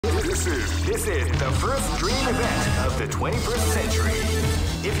This is the first dream event of the 21st century.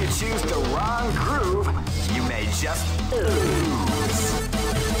 If you choose the wrong groove, you may just lose.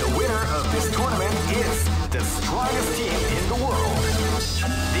 The winner of this tournament is the strongest team in the world.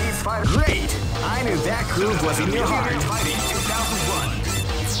 These fighters... Great! I knew that groove was in your heart. Fighting 2001.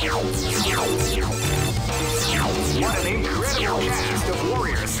 What an incredible cast of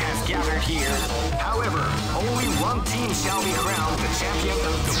warriors has gathered here. However, only one team shall be crowned the champion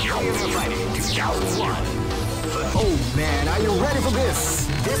of the Millionaire Fighting 2001. But oh man, are you ready for this?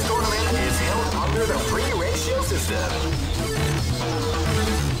 This tournament is held under the free ratio system.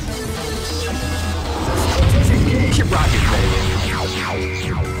 Keep rocking, baby.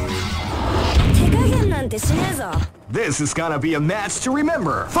 This is gonna be a match to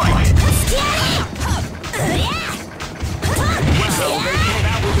remember. Fight! Wow, they came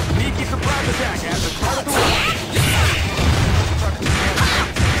out with a sneaky surprise attack at the start of the round.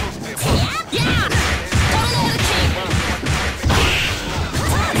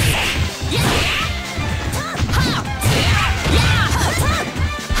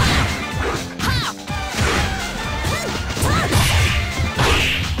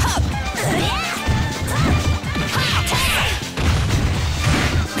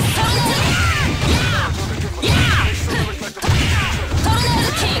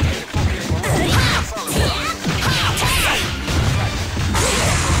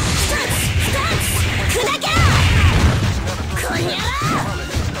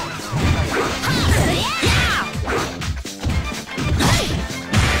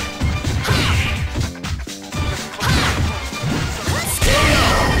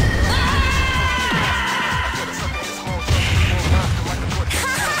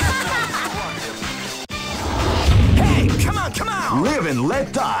 Live and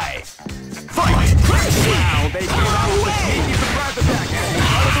let die. Fight! Wow, they came out with a sneaky surprise attack at the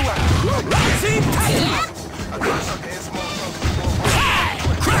start of the round. Rising Titan!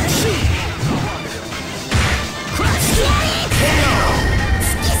 Crash! Crash!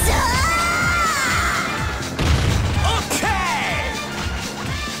 Okay!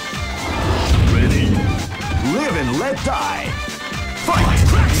 Ready? Live and let die. Fight!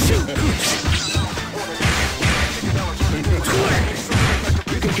 Crash!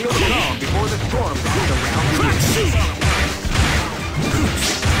 You can feel the calm before the storm comes around.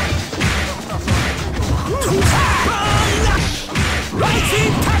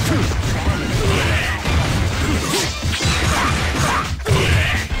 Rising tattoo.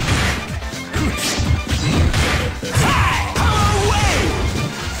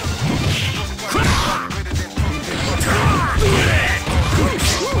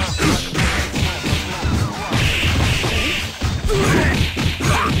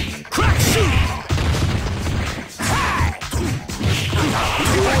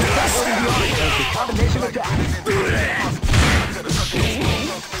 Combination attack.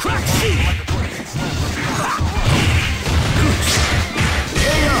 Crack sheet.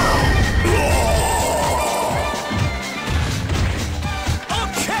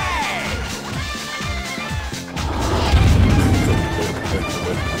 Okay.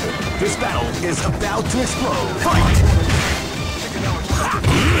 This battle is about to explode. Fight. They came out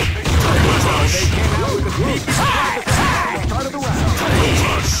with a sneak attack at the start of the round.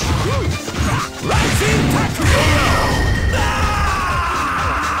 Rising tattoo!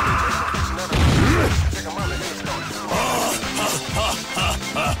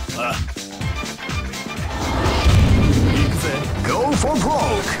 Go for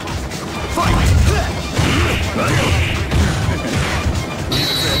broke! Fight!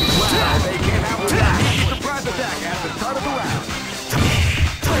 Wow, they came out with a surprise attack at the start of the round.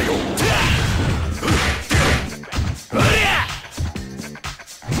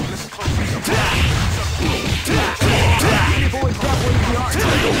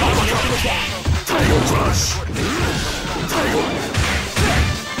 Tiger Crush!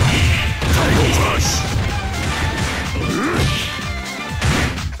 Tiger Crush!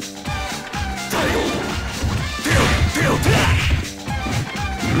 Tiger! Deal!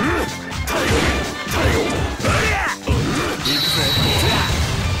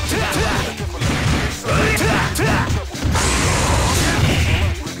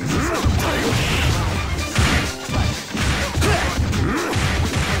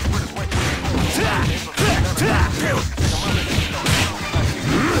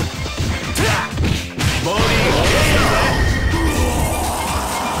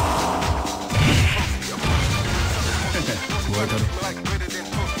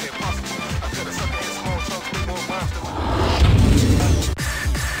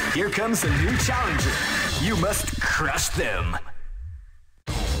 Here comes a new challenger. You must crush them.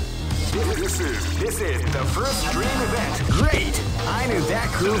 This This is the first dream event. Great! I knew that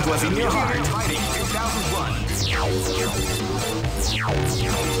groove was in your heart. Fighting 2001.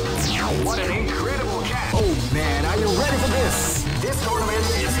 What an incredible catch! Oh man, are you ready for this? This tournament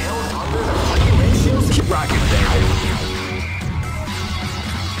is held under the free ratios. Keep rocking, baby.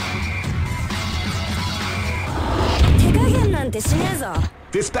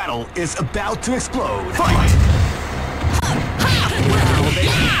 This battle is about to explode. Fight! Wow, baby.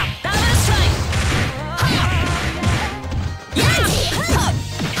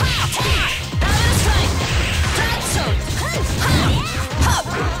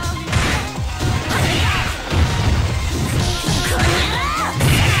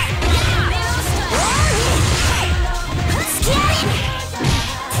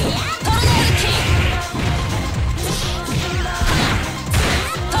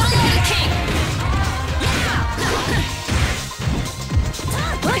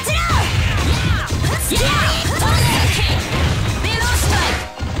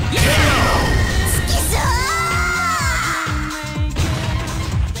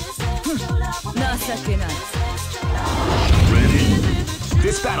 Ready?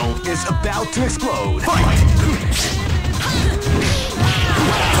 This battle is about to explode. Fight!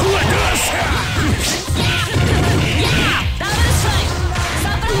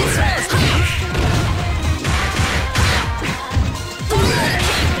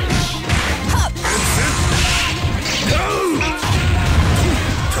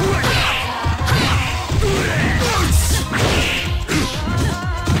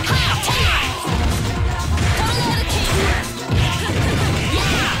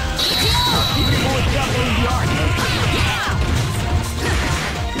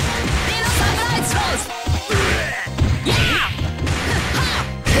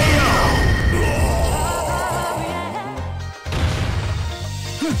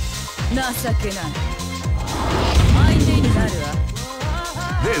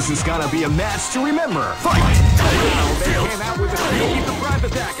 This is gonna be a match to remember. Fight! Well, they came out with a sneaky surprise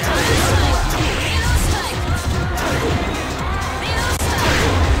attack.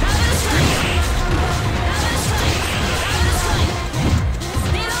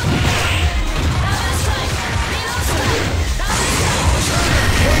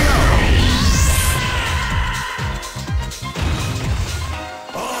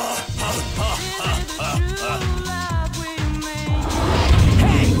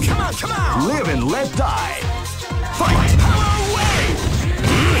 Come on! Live and let die! Fight! Power away!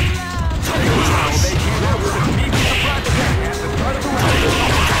 Wow, they came out with a sneaky surprise attack at the start of the round.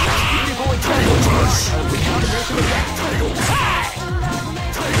 Beautiful attack of the combination attack.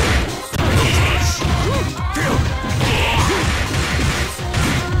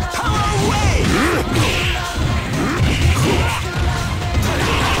 Power away!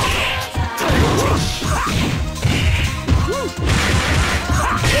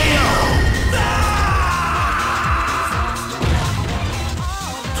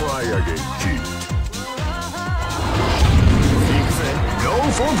 Go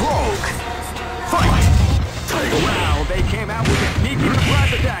for broke! Fight! Wow, they came out with a sneaky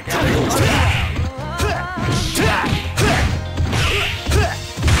surprise attack. Beautiful attack.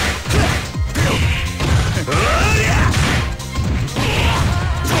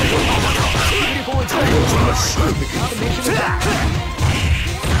 The combination attack.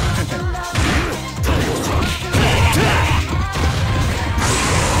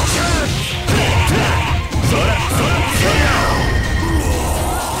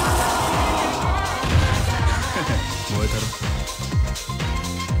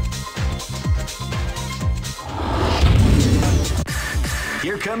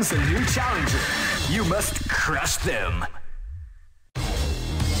 Here comes a new challenger. You must crush them.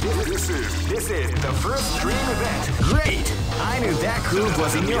 This is the first dream event. Great! I knew that groove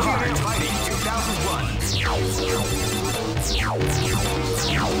was in your heart. Fighting 2001.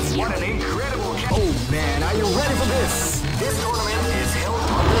 What an incredible catch! Oh man, are you ready for this? This tournament is held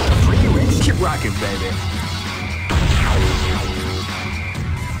under the free range. Keep rocking, baby.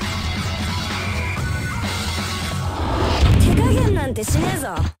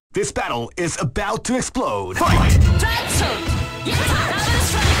 This battle is about to explode. Fight!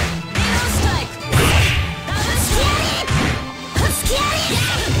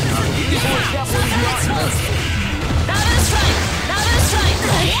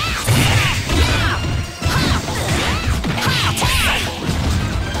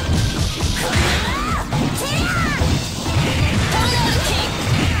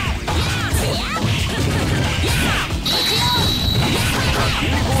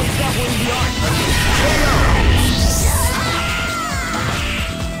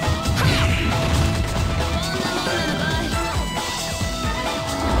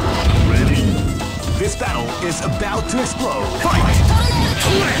 is about to explode. Fight!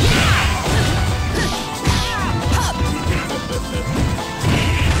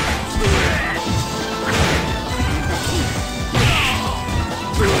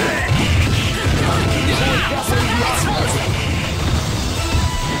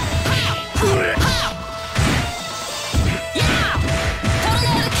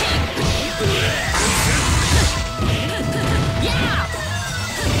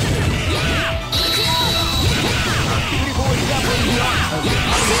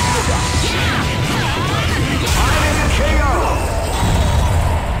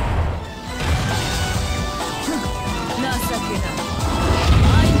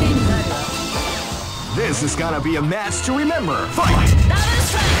 This is gonna be a match to remember. Fight! Wow,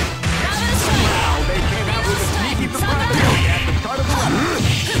 they came out with a sneaky surprise at the start of the round.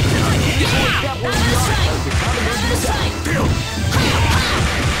 That was the art of the combination attack.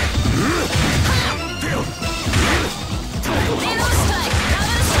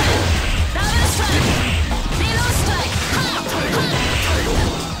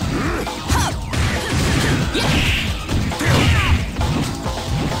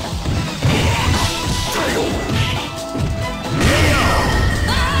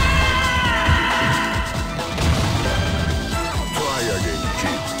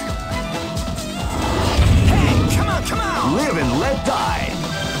 Live and let die.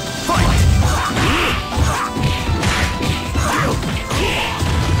 Fight!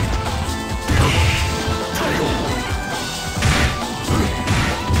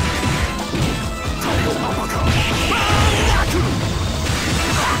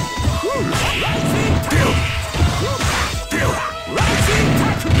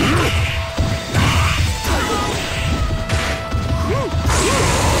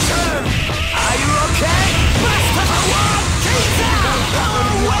 Are you okay?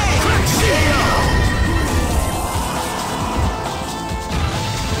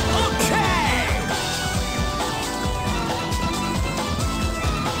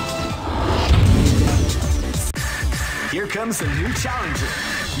 Here comes a new challenger.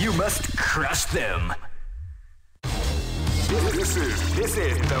 You must crush them. This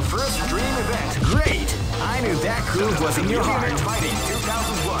is the first dream event. Great! I knew that groove was in your heart. Fighting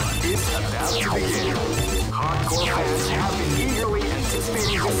 2001 is about to begin. Hardcore fans have been eagerly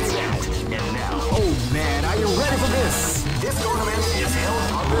anticipating this event. And now, oh man, are you ready for this? This tournament is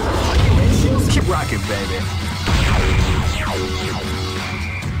held under the regulations. Keep rocking, baby.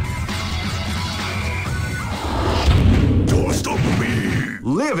 Don't stop me!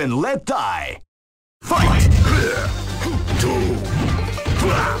 Live and let die! Fight!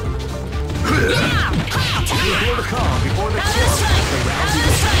 Before the calm, before the kill, the round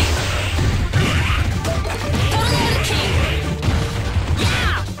begins.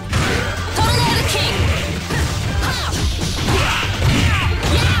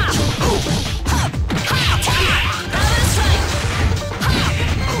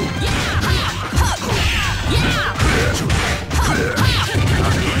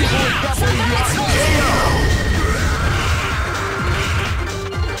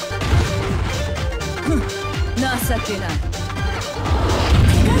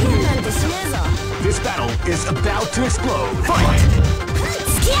 This battle is about to explode. Fight!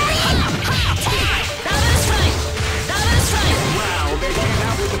 Wow, they came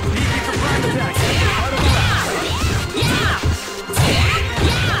out with a sneaky surprise attack.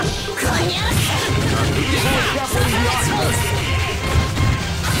 That's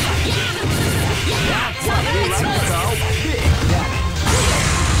what we like to call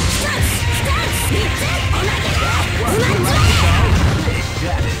Big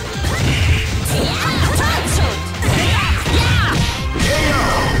Daddy.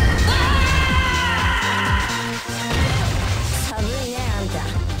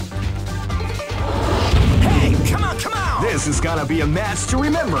 Hey, come on, come on! This is gonna be a match to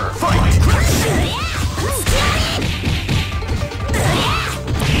remember. Fight!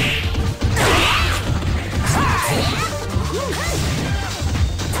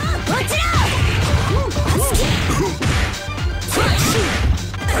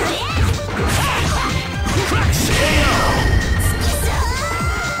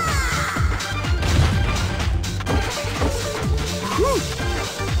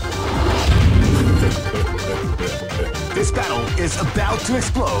 This battle is about to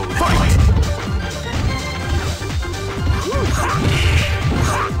explode. Fight!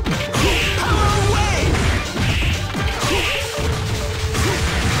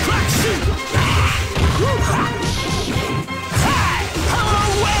 Power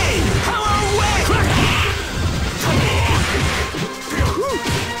away! Power away! Power away!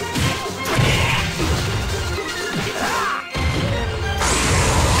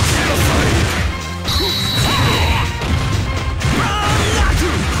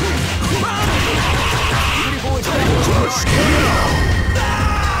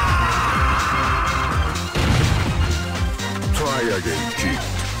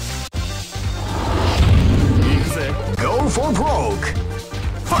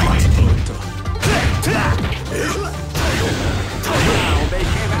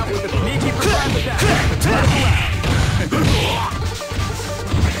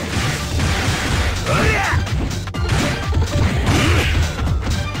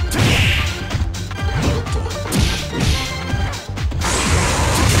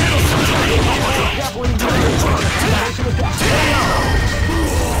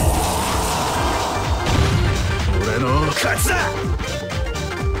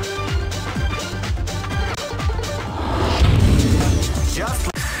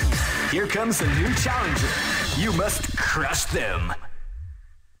 Here comes a new challenger. You must crush them.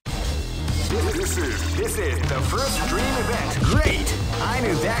 This is the first dream event. Great! I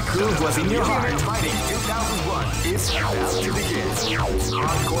knew that groove was in your heart. Fighting 2001 is about to begin.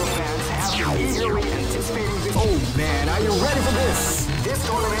 Hardcore fans have been eagerly anticipating this. Oh man, are you ready for this? This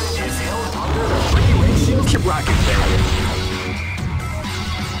tournament is held under the free ratio. Keep rocking, baby.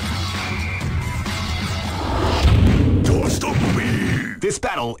 Don't stop me! This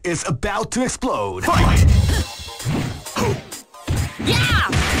battle is about to explode. Fight! Yeah!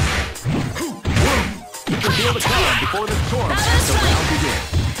 You can feel the calm before the storm as the round begins.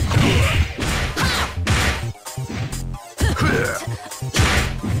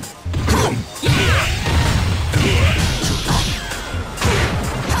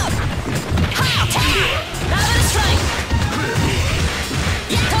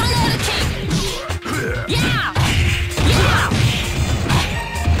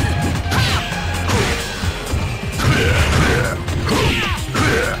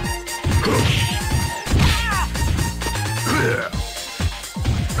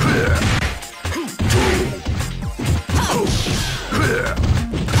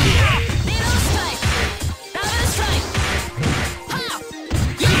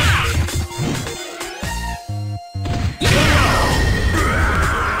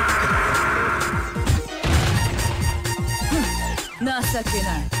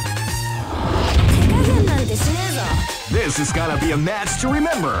 This is gonna be a match to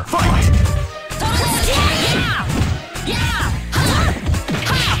remember. Fight!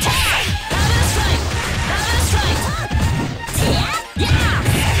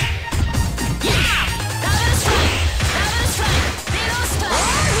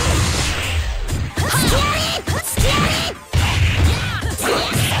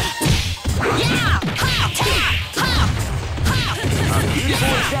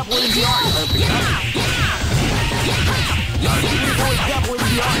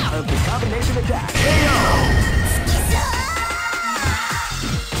 Of the combination attack.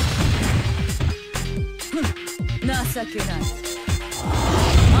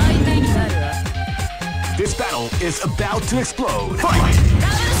 This battle is about to explode. Fight!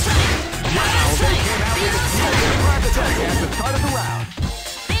 Wow, they came out with a surprise attack at the start of the round.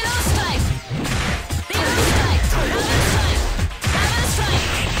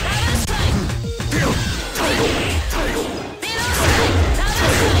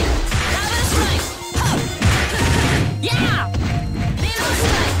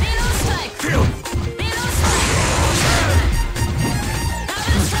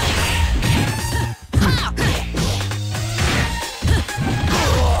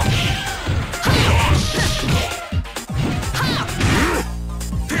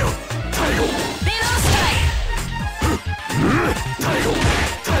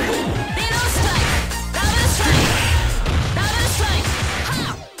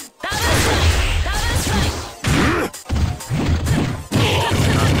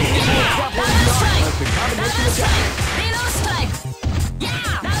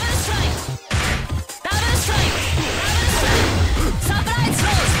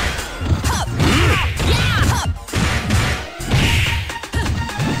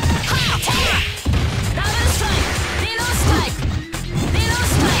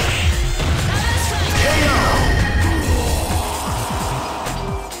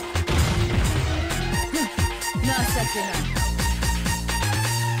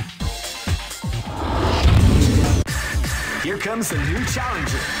 Here comes a new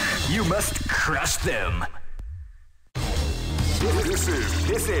challenger. You must crush them. This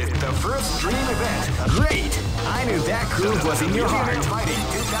is the first dream event. Great! I knew that groove was in your heart. Fighting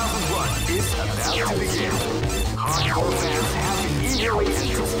 2001 is about to begin. Hardcore fans have been eagerly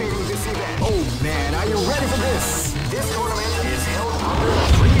anticipating this event. Oh man, are you ready for this? This tournament is held under the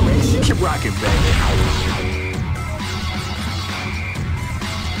free ratio. Keep rocking, baby.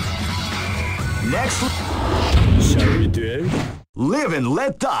 Next, shall we do it? Live and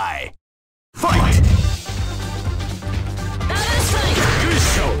let die. Fight! Good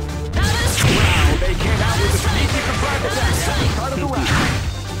show. Wow, they came out with a sneaky surprise attack at the start of the round.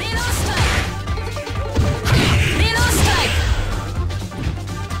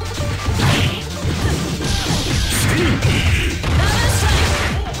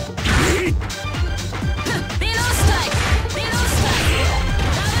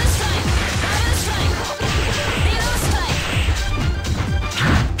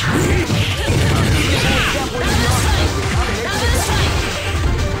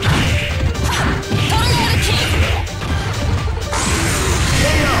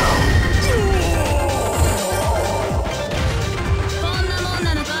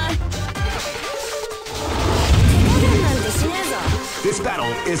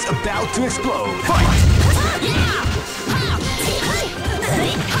 is about to explode. Fight!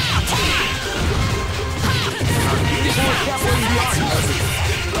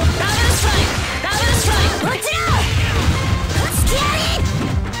 Double strike! Double strike! Watch it out! Scary!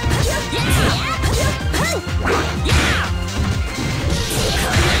 Yeah!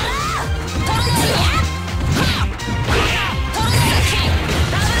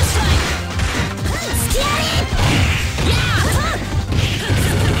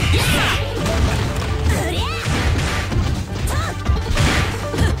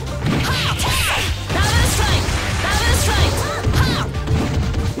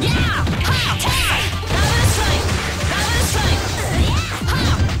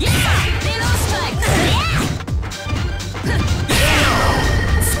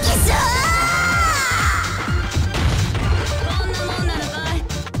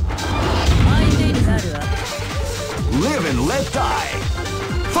 Live and let die.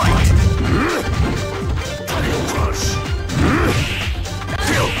 Fight! Title crush.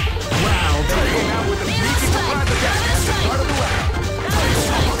 Feel. Wow, they came out with a sneaky surprise attack at the start of the round.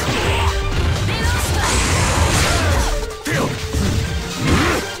 Feel.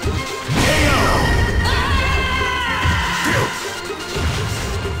 KO. Feel.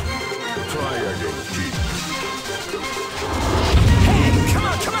 Try again, Keith. Hey, come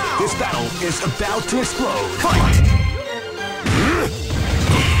on, come on! This battle is about to explode. Fight!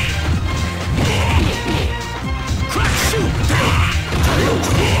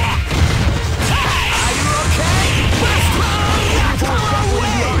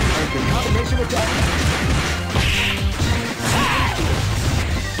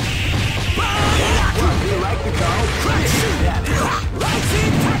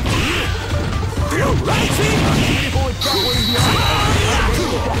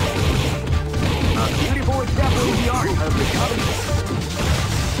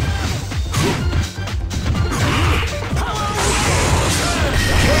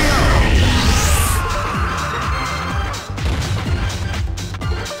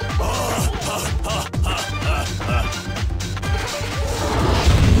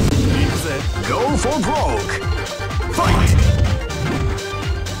 Go for broke! Fight!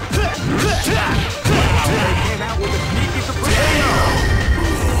 They came out with a sneaky surprise!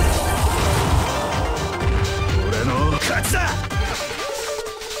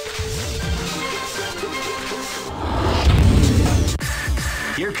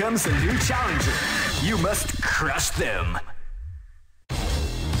 Here comes a new challenger. You must crush them.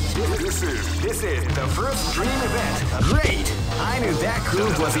 This is the first dream event. Great! I knew that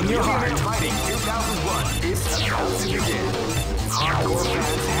groove was in your heart. Fighting 2001 is about to begin. Hardcore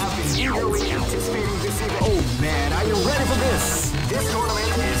fans have been eagerly anticipating this event. Oh man, are you ready for this? This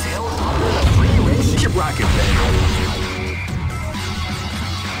tournament is held under the free ratio. Keep rocking, baby.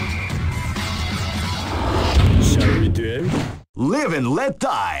 Shall we do it? Live and let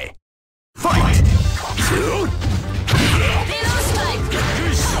die. Fight!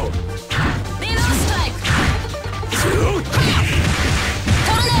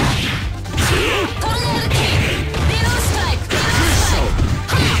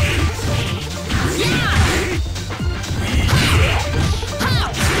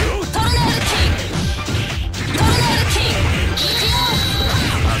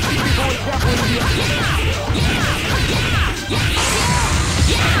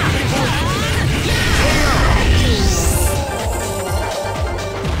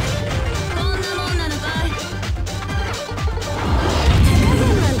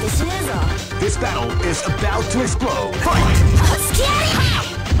 This battle is about to explode. Fight!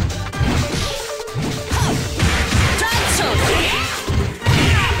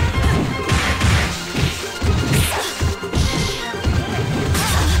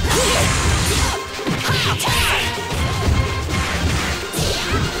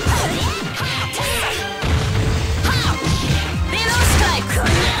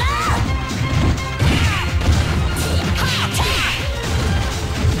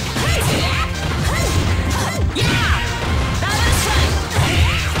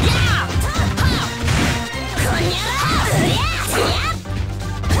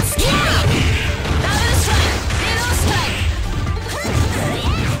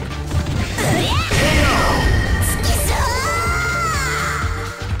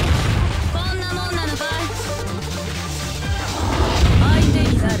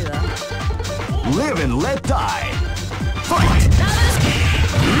 Live and let die. Fight!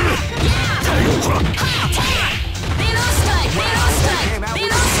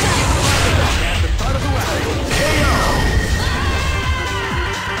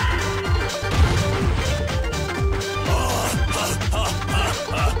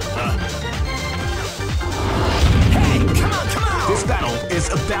 battle is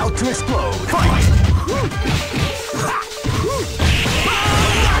about to explode. Fight!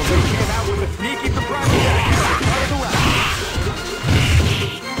 Came out with a sneaky surprise attack at the start of the round.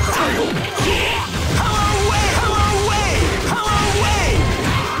 Hello, way! Hello, way! Hello, way!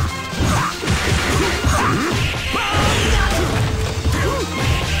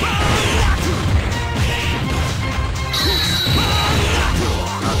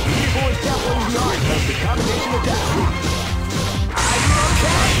 A beautiful example in the art of the combination attack. Are you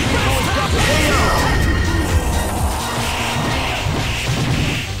okay?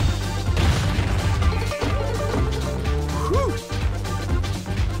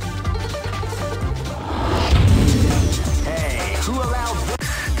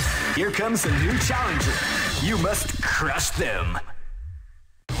 Here comes a new challenger. You must crush them.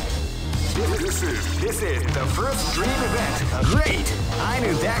 This is the first dream event. Great! I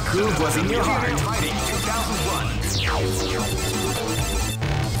knew that groove was in your heart. Fighting 2001.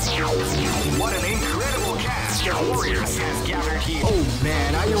 What an incredible cast of warriors has gathered here. Oh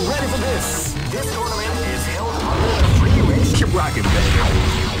man, are you ready for this? This tournament is held under the free range. Keep rocking,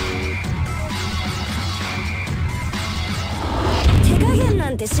 baby.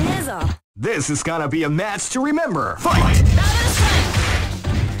 This is gonna be a match to remember. Fight!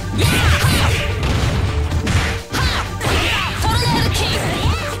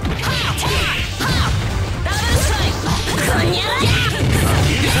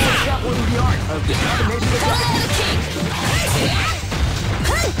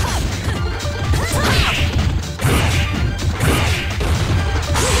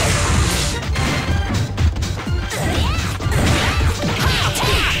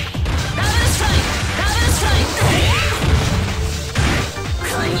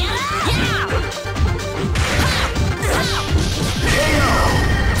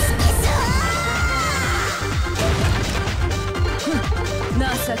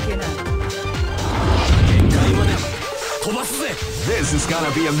 This is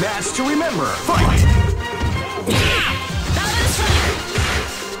gonna be a match to remember. Fight!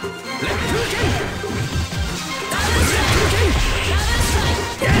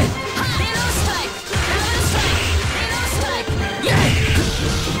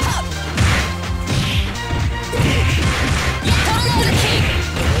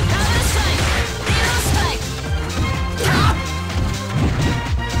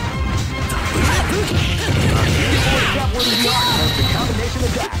 The combination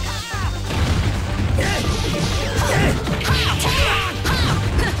attack.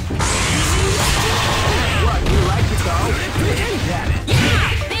 What, you like to go? Got it.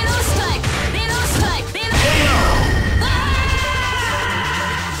 Little strike! Little strike! Little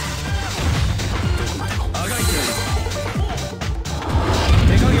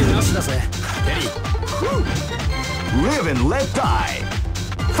Live and let die.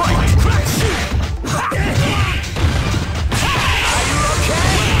 Fight!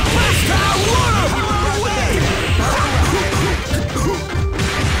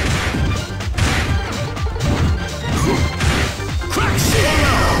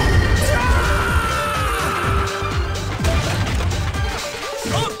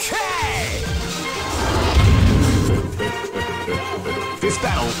 This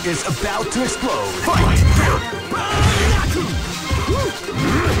battle is about to explode. Fight!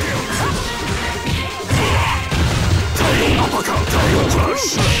 Uppercut, tail crush!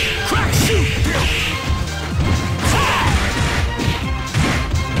 Crack shoot!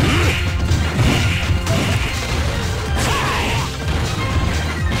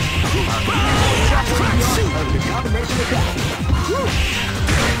 The combination attack.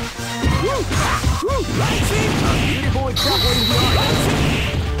 A beautiful example in the art.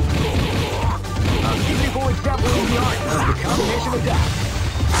 A beautiful example in the art of the combination attack.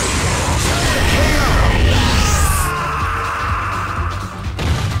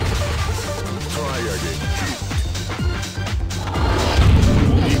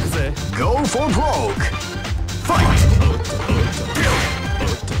 Go for broke! Fight!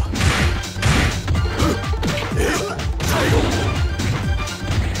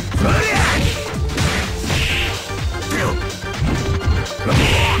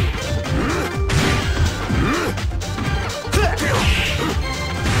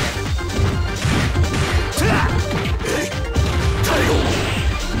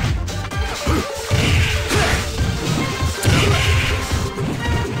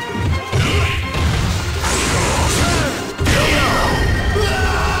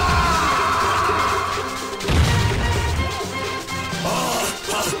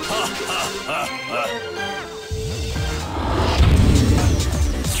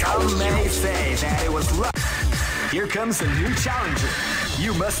 comes a new challenger.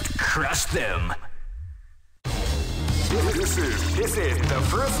 You must crush them. This is the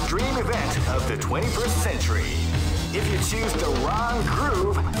first dream event of the 21st century. If you choose the wrong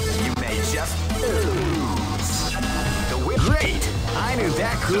groove, you may just lose. Great! I knew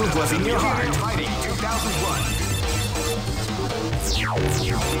that groove was in your heart. Fighting 2001.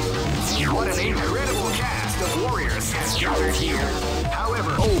 What an incredible cast of warriors has gathered here.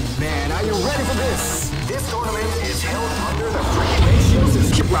 However, oh man, are you ready for this? This tournament is held under the free ratio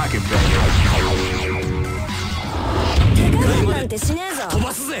system. Keep rocking, baby.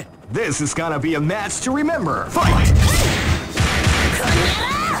 This is gonna be a match to remember. Fight!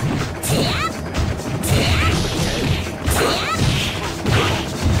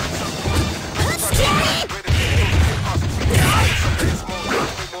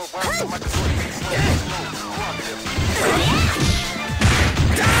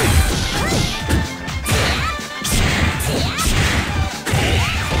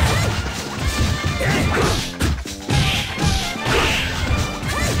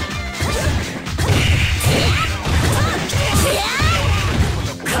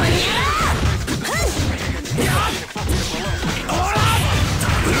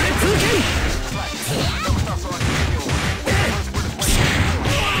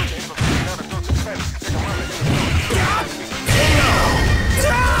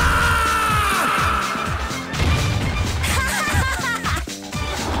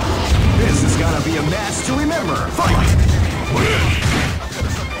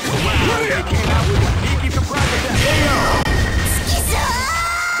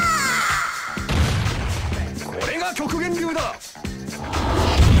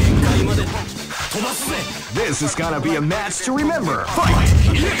 This is gonna be a match to remember. Fight!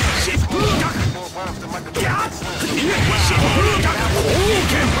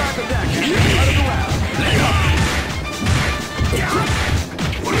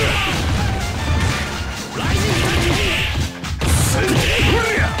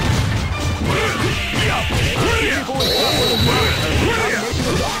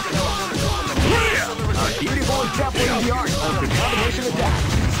 A beautiful example in the art of the combination attack.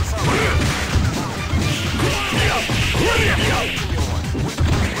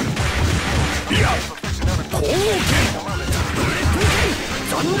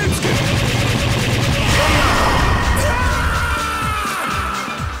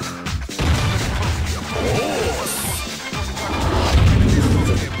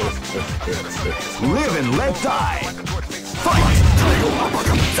 Live and let die. Fight!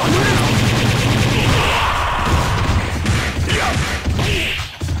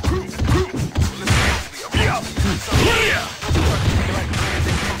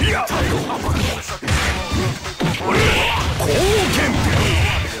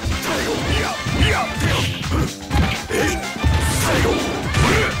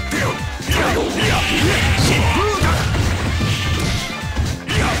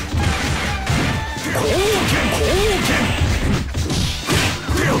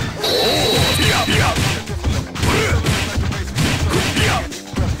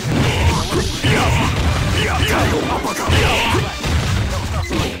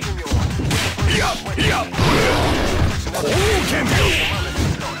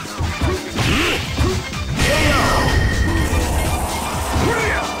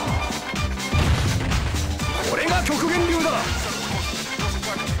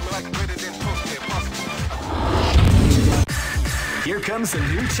 Here comes a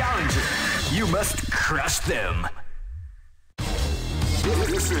new challenger. You must crush them.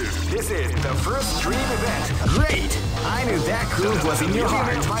 This is the first dream event. Great! I knew that groove was in your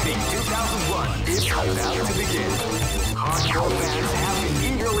heart. Fighting 2001 is about to begin. Hardcore fans have been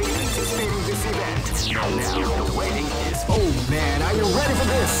eagerly anticipating this event. Now the waiting is... Oh man, are you ready for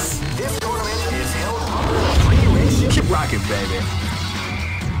this? This tournament is held under the free ratio... Keep rocking, baby.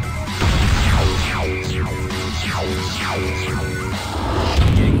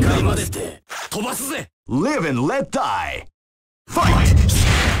 Live and let die. Fight!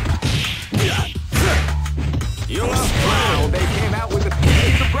 Wow, they came out with a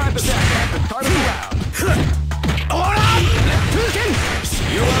big surprise attack at the start of the round.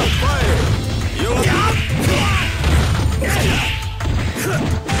 You are fired! You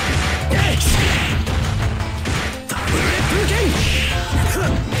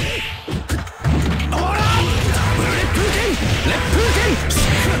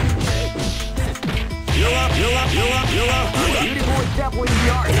are beautiful example in the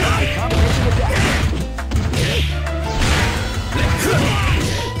art of the combination attack.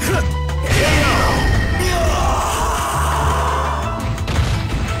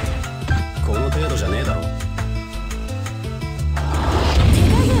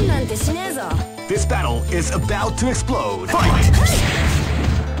 This battle is about to explode. Fight! You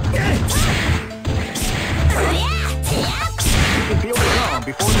can feel the calm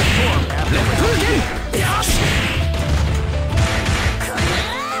before the storm after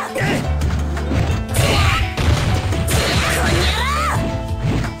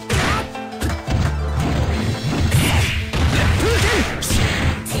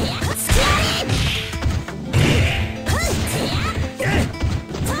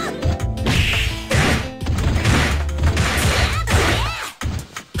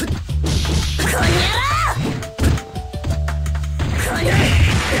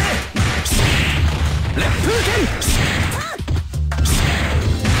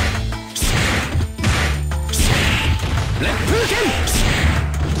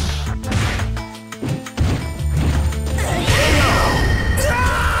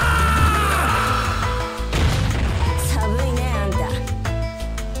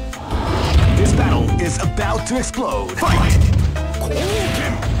This battle is about to explode. Fight!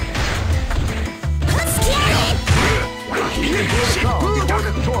 You can feel the calm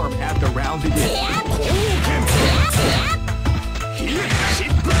before the storm as the round begins.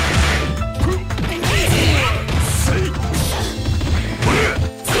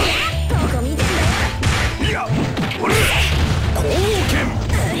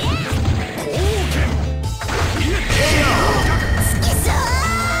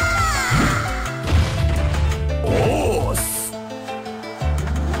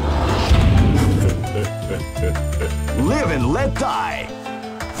 Live and let die.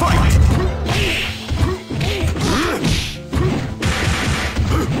 Fight!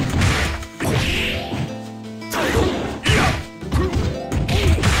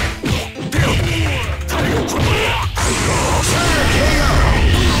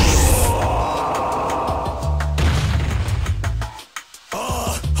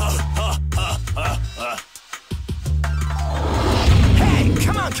 Hey,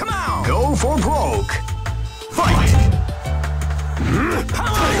 come on, come on! Go for broke. Fight!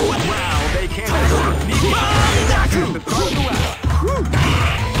 Wow, they can't hurt me. The card go out.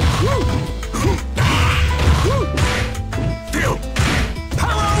 Deal.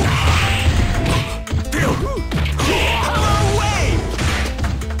 Power. Deal. Power wave.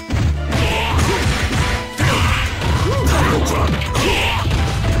 Deal.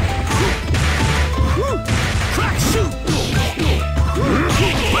 Crack shoot.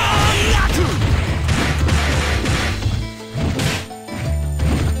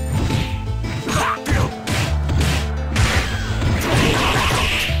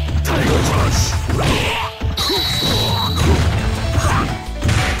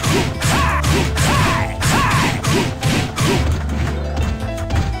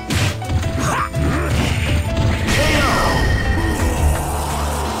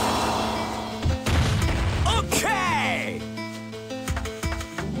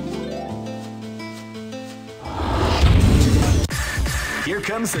 Here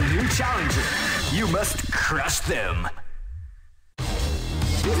comes a new challenger. You must crush them.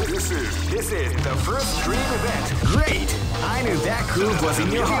 This is the first dream event. Great! I knew that groove was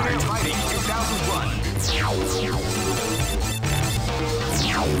in your heart. Fighting 2001.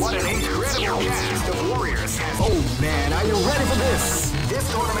 What an incredible cast of warriors. Oh man, are you ready for this? This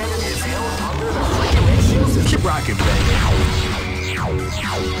tournament is held under the free ratio system. Keep rocking, baby.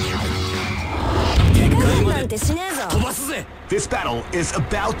 This battle is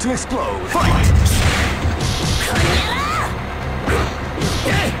about to explode. Fight!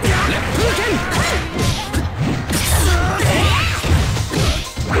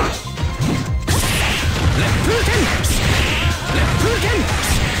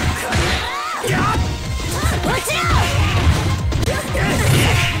 Watch out!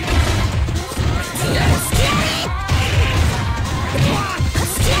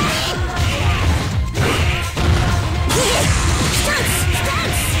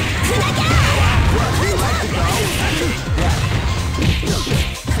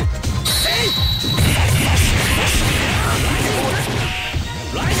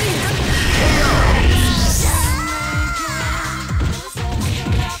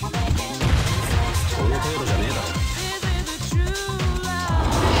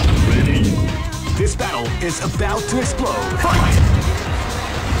 This battle is about to explode. Fight!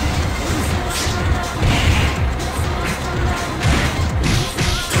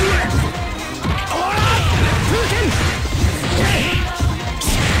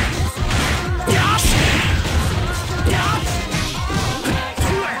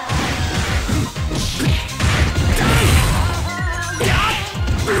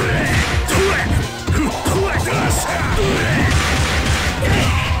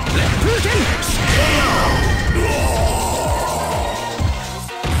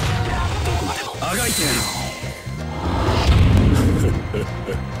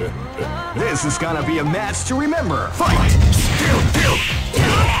 is gonna be a match to remember. Fight!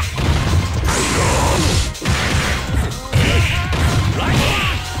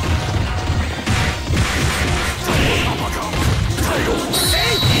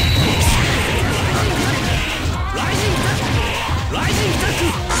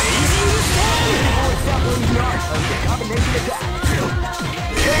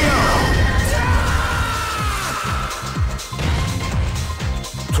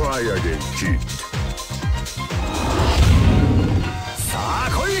 Try again, kid.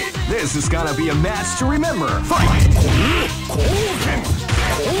 This is gonna be a match to remember. Fight!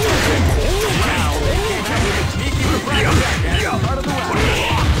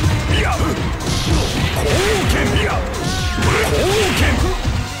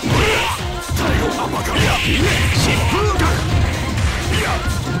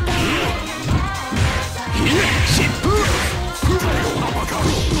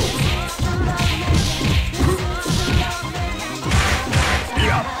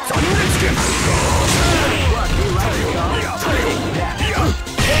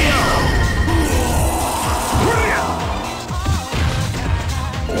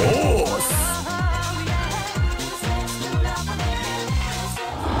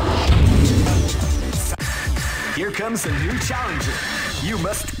 Here comes a new challenger. You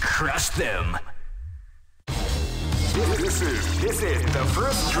must crush them. This is the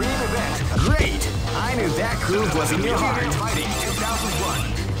first dream event. Great! I knew that groove was in your heart. Fighting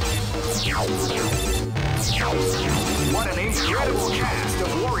 2001. What an incredible cast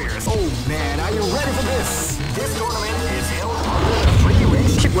of warriors. Oh man, are you ready for this? This tournament is held under the free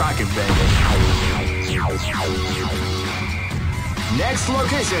range. Keep rocking, baby. Next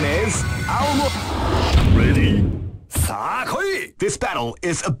location is Ready? This battle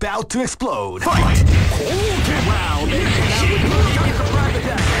is about to explode. Fight! Wow, they came out with a surprise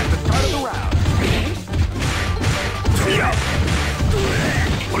attack at the start of the round.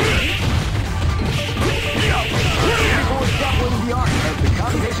 People is doubling the art of the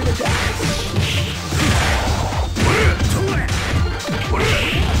combination attack.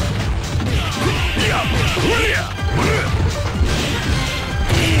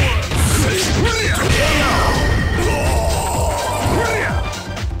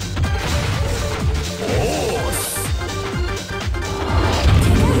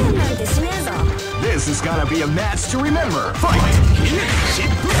 This is gonna be a match to remember. Fight!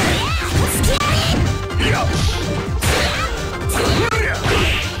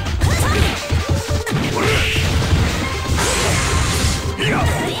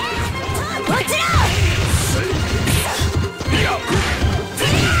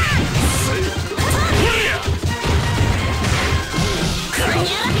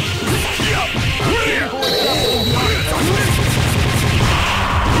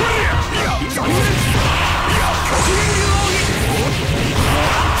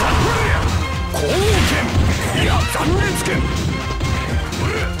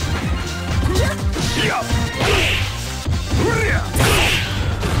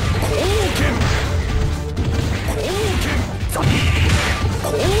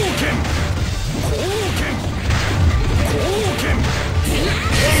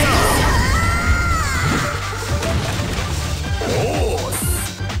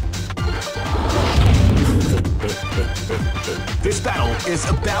 This battle is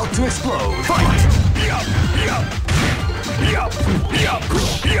about to explode. Fight!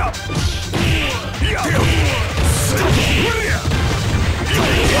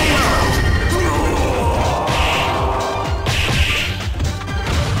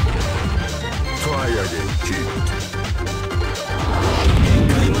 Try again, kid.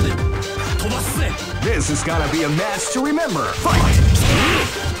 This is gonna be a match to remember. Fight!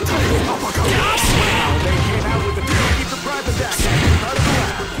 Wow, they came out with a sneaky surprise attack at the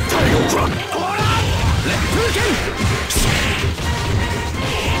start of the round.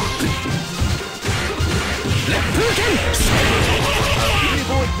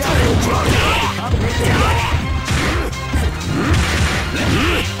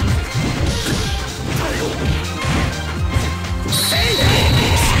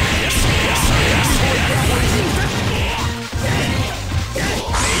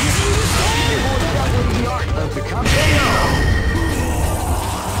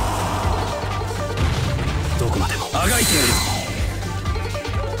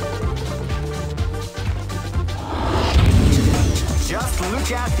 Just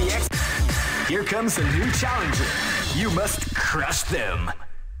look at the X. Here comes a new challenger. You must crush them.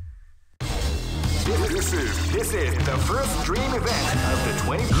 This is the first dream event of the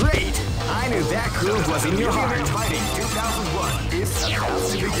 20. Great! I knew that groove was in your heart. Fighting 2001 is about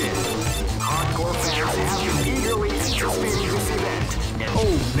to begin. Hardcore fans have been eagerly anticipating this event. And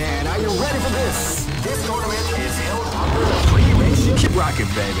oh man, are you ready for this? This tournament is held under the free ratio. Keep rocking,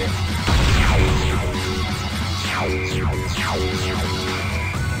 baby.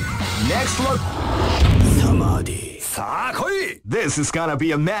 Next look. Samadhi. This is gonna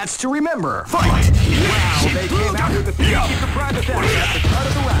be a match to remember. Fight! Wow, they came out with the sneaky surprise attack at the start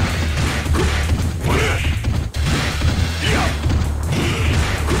of the round.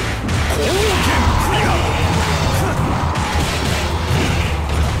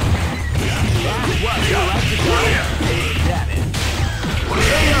 That's what you like to call big damage.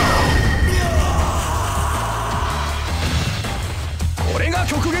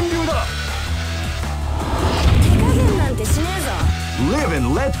 Live and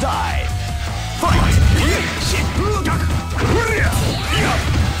let die. Fight!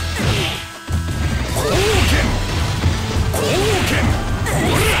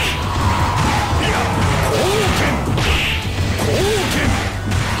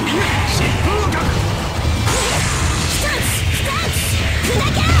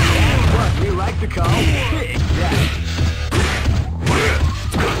 What we like to call big damage.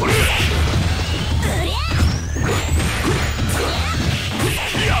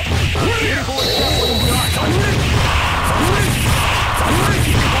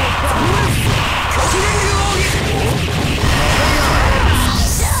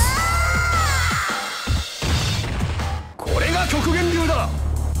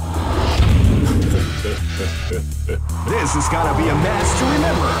 This is gonna be a match to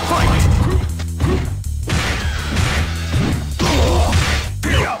remember. Fight!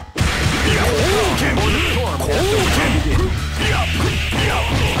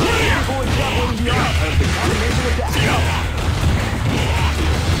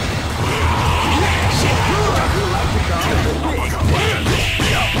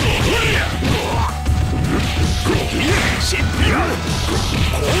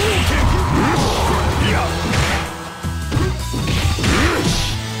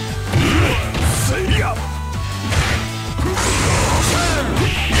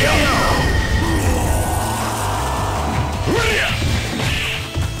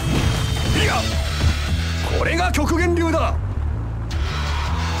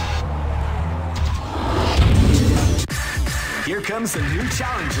 Here comes a new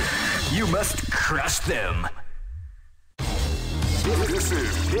challenger. You must crush them. This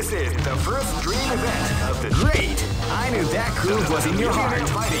is the first dream event of the great. I knew that groove was in your heart.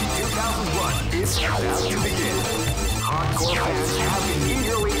 Fighting 2001 is about to begin. Hardcore fans have been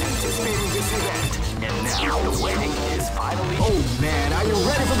eagerly anticipating this event, and now the waiting is finally. Oh man, are you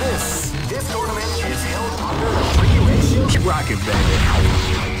ready for this? This tournament is held under the free ratio. Keep rocking, baby.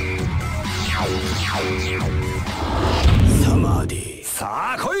 Samadhi.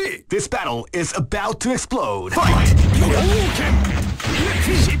 This battle is about to explode. Fight!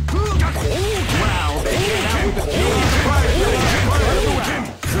 Wow, they came out with the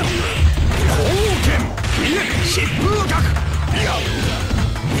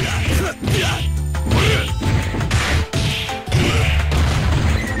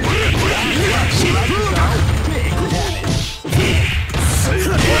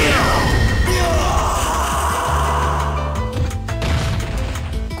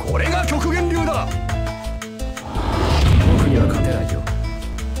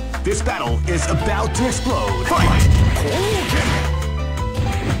This battle is about to explode. Fight!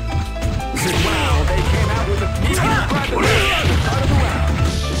 Wow, they came out with a sneaky surprise at the start of the round.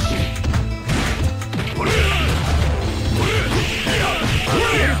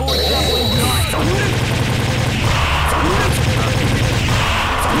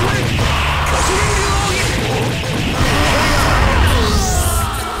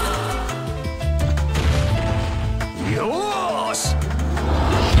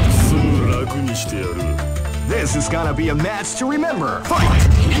 This is gonna be a match to remember. Fight!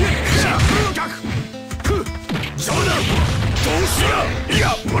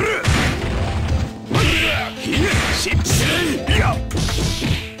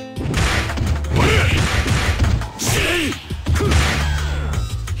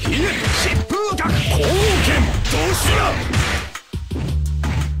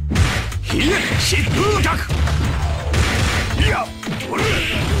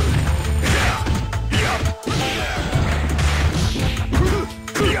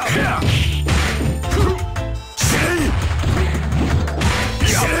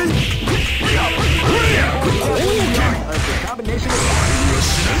 Combination of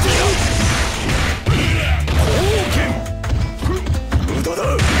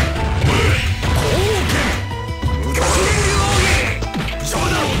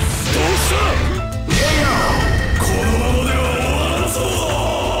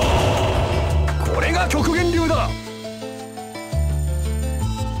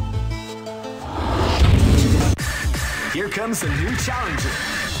comes a new challenger.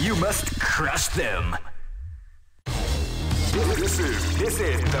 You must crush them. This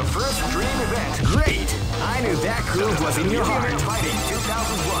is the first dream event. Great! I knew that groove was in your heart. Fighting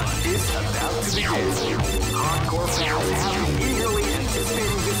 2001 is about to begin. Hardcore fans have been eagerly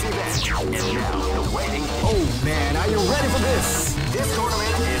anticipating this event, and now they're waiting. Oh man, are you ready for this? This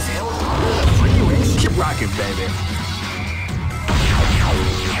tournament is held under the free range. Keep rocking, baby.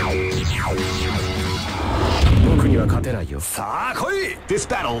 This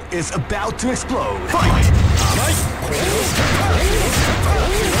battle is about to explode. Fight!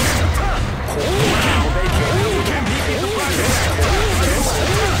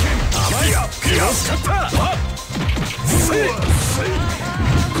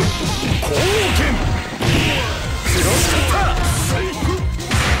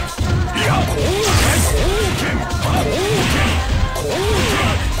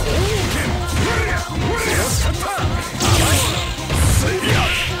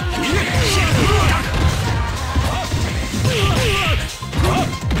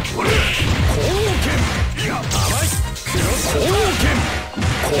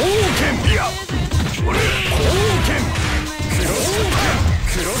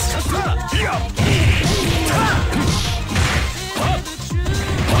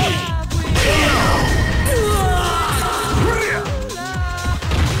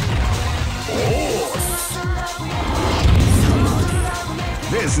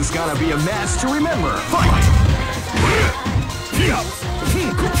 This is gonna be a match to remember. Fight!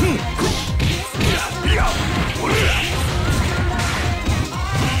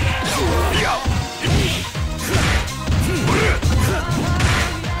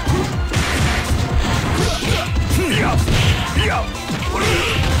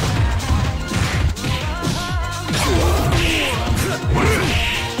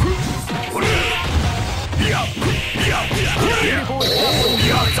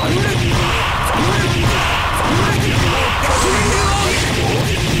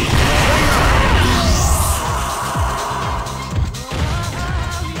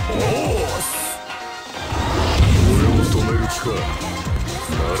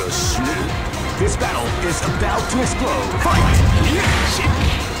 This battle is about to explode. Fight!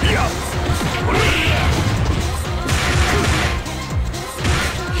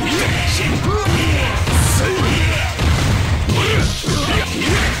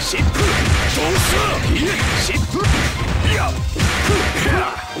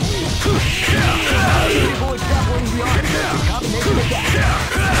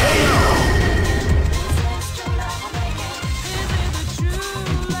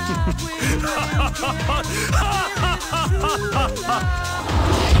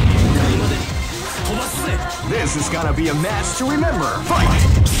 This is gonna be a match to remember. Fight!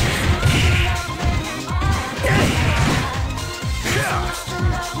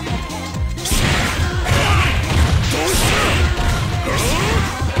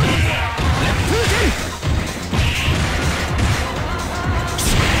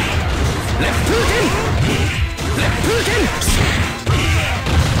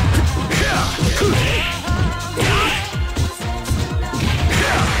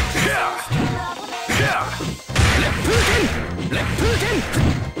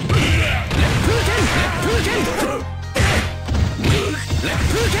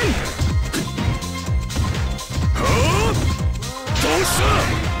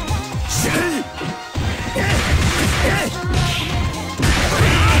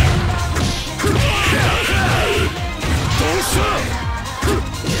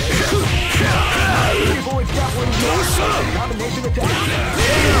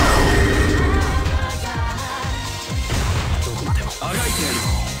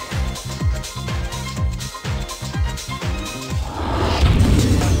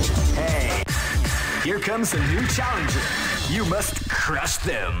 Hey, here comes a new challenger. You must crush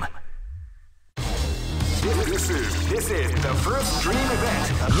them. This is the first dream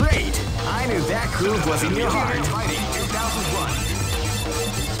event. Great! I knew that groove was in your heart. Fighting 2001.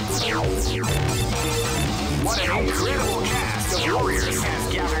 What an incredible cast of warriors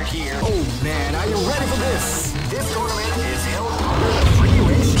has gathered here. Oh man, are you ready for this? This tournament is held under the free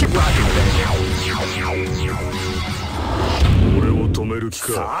range. Keep rocking, baby.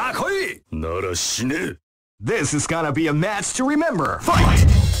 This is gonna be a match to remember. Fight!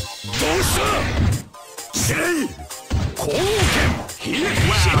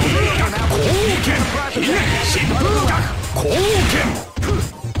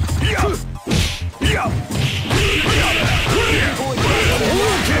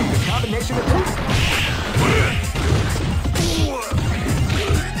 Combination attack.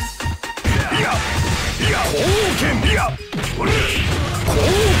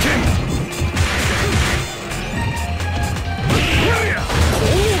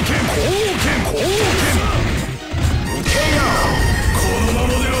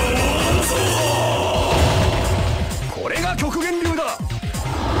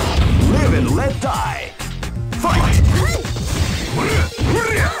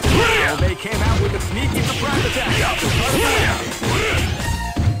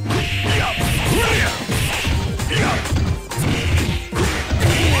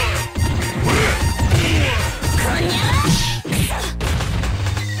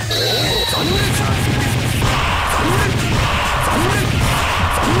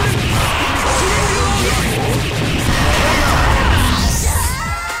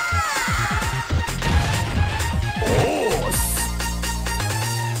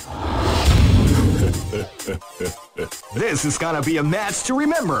 This is gonna be a match to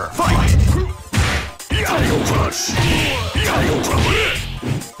remember. Fight! Tiger Crush! Tiger Crush!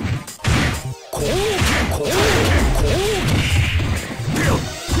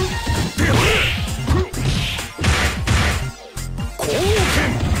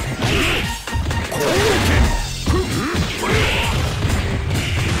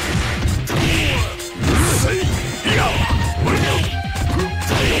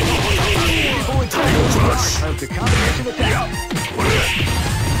 Of the combination attack.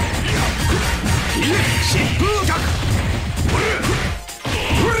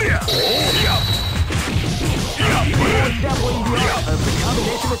 Of the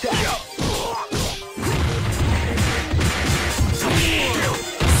combination attack.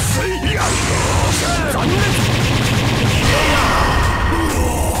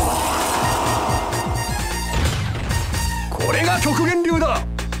 これが極限流だ。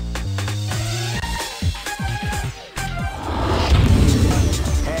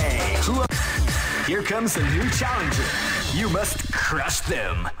 Here comes a new challenger. You must crush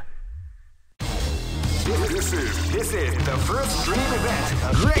them. This is the first dream event.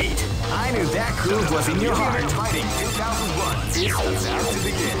 Great! I knew that groove was in your heart. Fighting 2001 is about to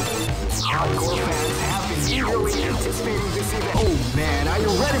begin. Hardcore fans have been eagerly anticipating this event. Oh man, are you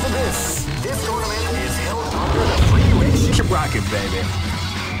ready for this? This tournament is held under the free ratio. Keep rocking, baby.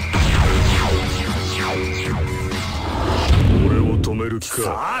 俺を止める気か。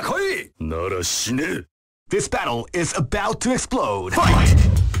さあ来い。なら死ね。 This battle is about to explode. Fight!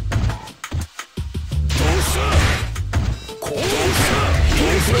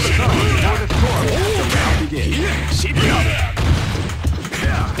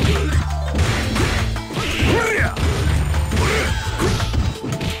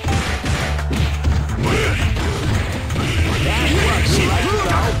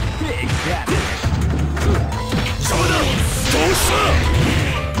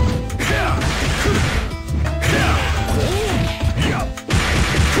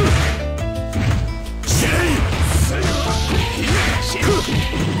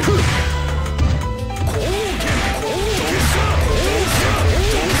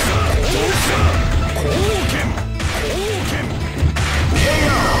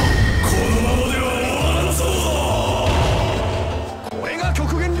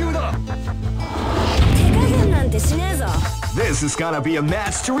 This is gonna be a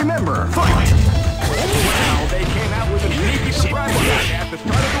match to remember. Fight! Wow, they came out with a sneaky surprise attack at the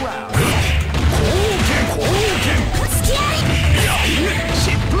start of the round.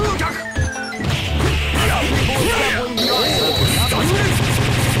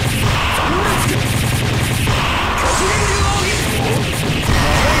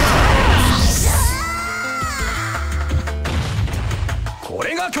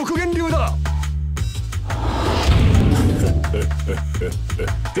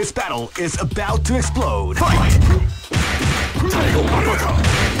 This battle is about to explode. Fight!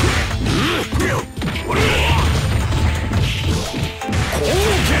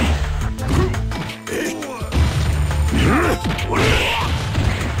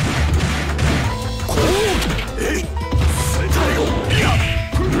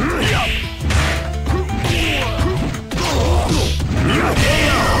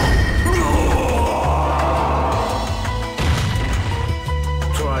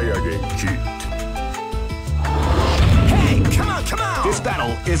 This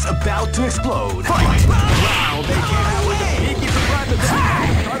battle is about to explode. Fight! Wow, they came out with a sneaky surprise attack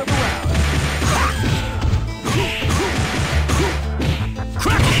at the start of the round.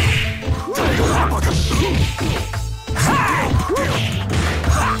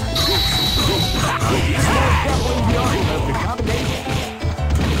 Of the combination.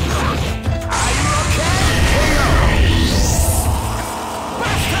 Are you okay?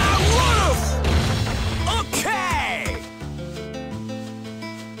 Basta Wolf! Okay!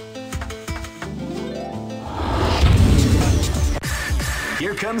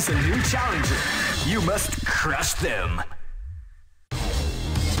 Here comes a new challenger. You must crush them.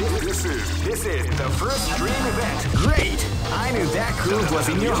 This is the first dream event. Great! I knew that groove was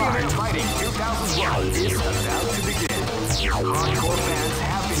in your heart. Fighting 2001 is about to begin. Hardcore fans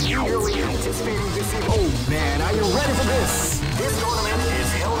have been eagerly anticipating this event. Oh man, are you ready for this? This tournament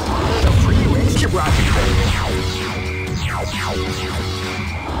is held under the free range. Keep rocking, baby.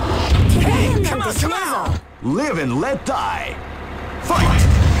 Hey, come on, come on! Live and let die. Fight!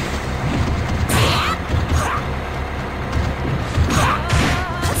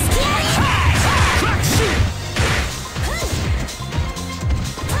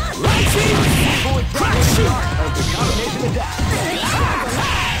 Of the combination attack.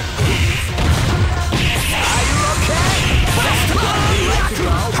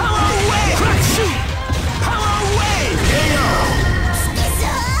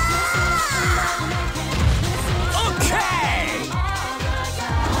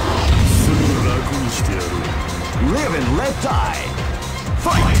 Live and let die.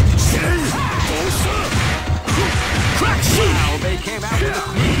 Fight! Crack shoot! Wow, they came out with a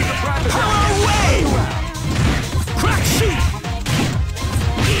sneaky surprise. Power wave! Crack shoot!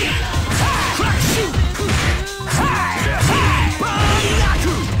 Crack shoot!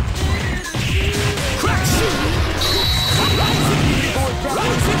 Banyaku! Crack shoot!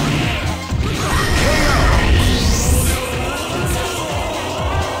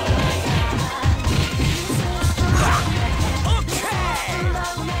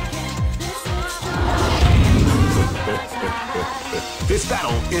 This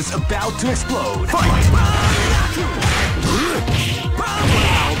battle is about to explode. Fight!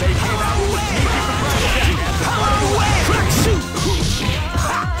 Wow, they came out with a sneaky surprise. Power wave! Crack shoot!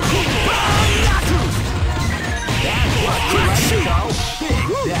 Banyaku! That's what we like to call big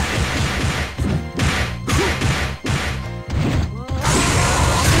damage.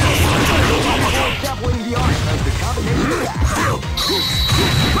 Doubling the art of the combination attack. Doubling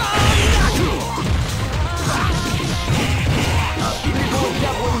the art.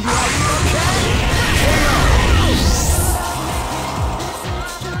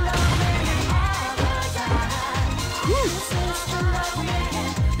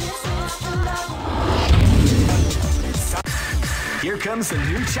 Here comes a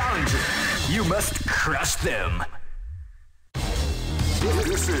new challenger. You must crush them.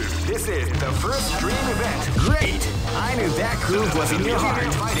 This is the first dream event. Great! I knew that groove was in your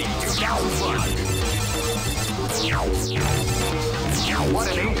heart. Fighting 2001. What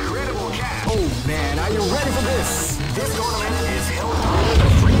an incredible catch! Oh man, are you ready for this? This tournament is held under the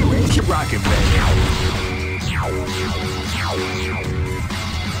free range. Keep rocking, baby.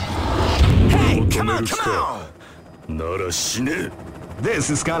 Hey, come on, come on! なら死ね This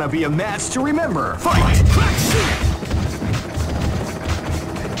is gonna be a match to remember. Fight! Crack shoot!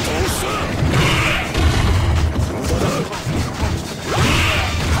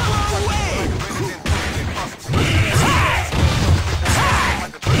 Power wave!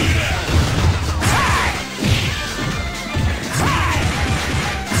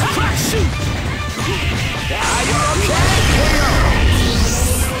 Crack shoot! Are you okay?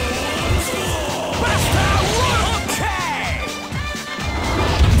 Best out one! Okay!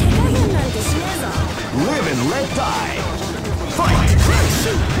 Live and let die. Fight! Crack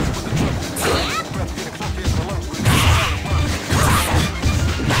shoot!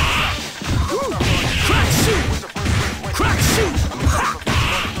 Crack shoot! Crack shoot!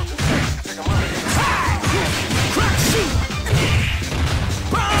 Crack shoot!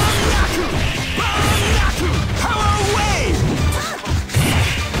 Banyaku! Banyaku! Power wave!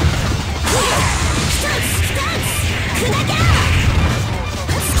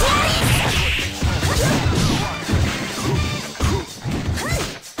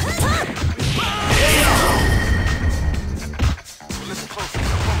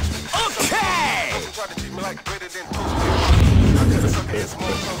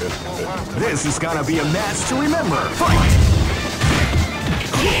 This is gonna be a match to remember. Fight!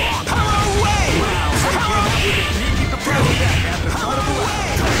 Power wave! Power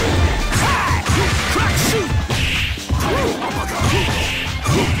wave! Crack shoot! Crack shoot!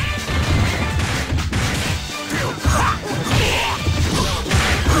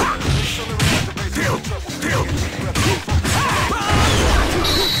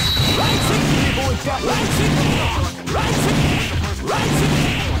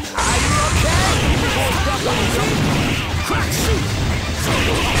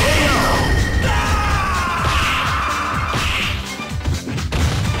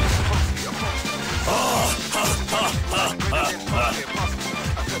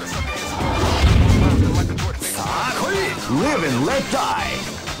 Live and let die.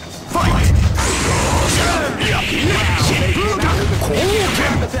 Fight!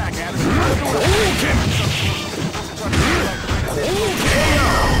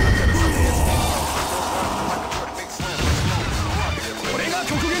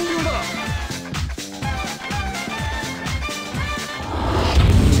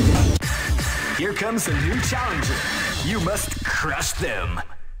 Here comes a new challenger. You must crush them.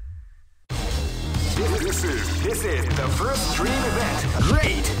 This is the first dream event.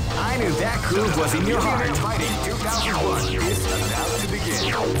 Great! I knew that groove was in your heart. Fighting 2001 is about to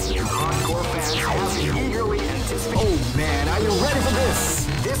begin. Hardcore fans have been eagerly anticipating. Oh man, are you ready for this?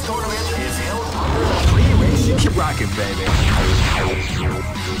 This tournament is held under the free ratio. Keep rocking, baby.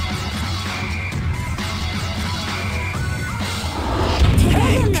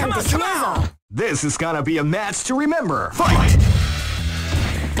 Hey, come on, come on! This is gonna be a match to remember. Fight!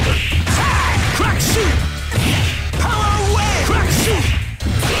 Crack shoot! Power wave! Crack shoot!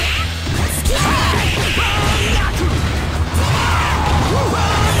 Banyaku!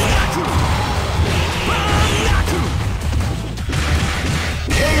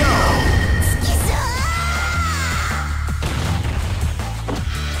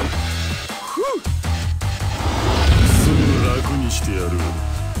 してやる。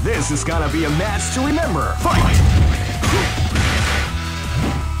 This is gonna be a match to remember. Fight!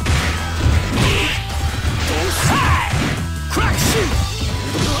 Crack shoot!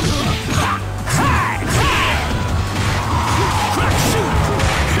 Crack shoot!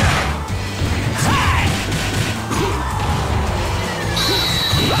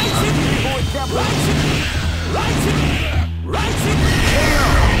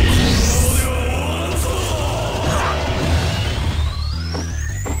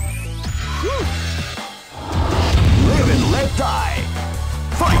 Live and let die.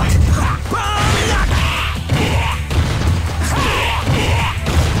 Fight!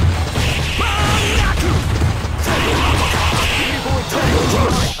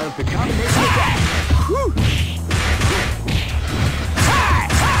 Of the combination attack.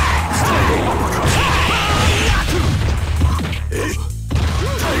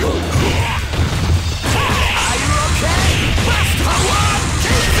 Are you okay? Best power!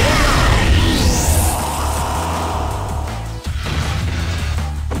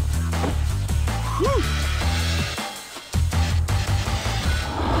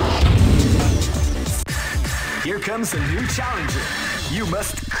 Here comes a new challenger. You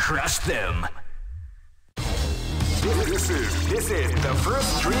must crush them. This is the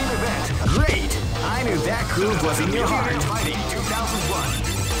first dream event. Great! I knew that groove was in your heart. Fighting 2001.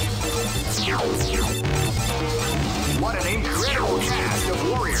 What an incredible cast of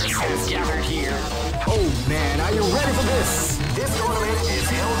warriors has gathered here. Oh man, are you ready for this? This tournament is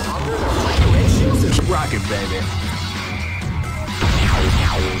held under the regulations. Keep rocking, baby.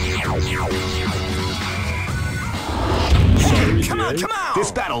 Hey, come on, come on!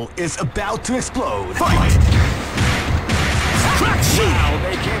 This battle is about to explode. Fight! Crack shoot! Wow,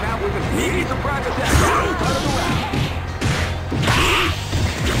 they came out with a immediate surprise attack. Out of the round.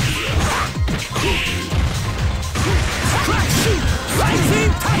 Crack shoot!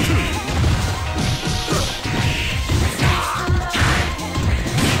 Rising Taku!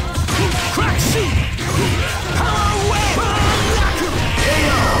 Crack shoot! Power wave!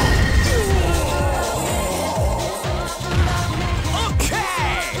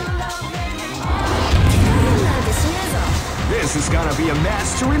 This is gonna be a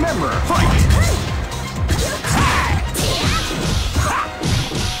match to remember. Fight!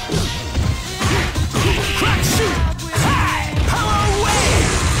 Crack shoot! Power wave!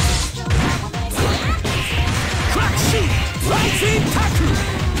 Crack shoot! Rising Taku!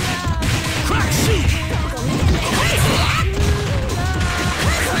 Crack shoot!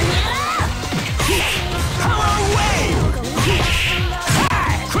 Power wave!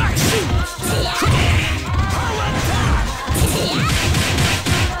 Crack shoot! Power attack!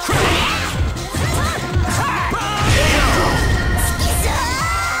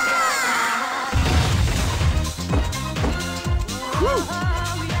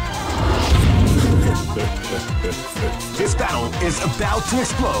 This battle is about to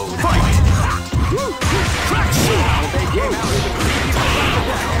explode. Fight! Crack shoot! They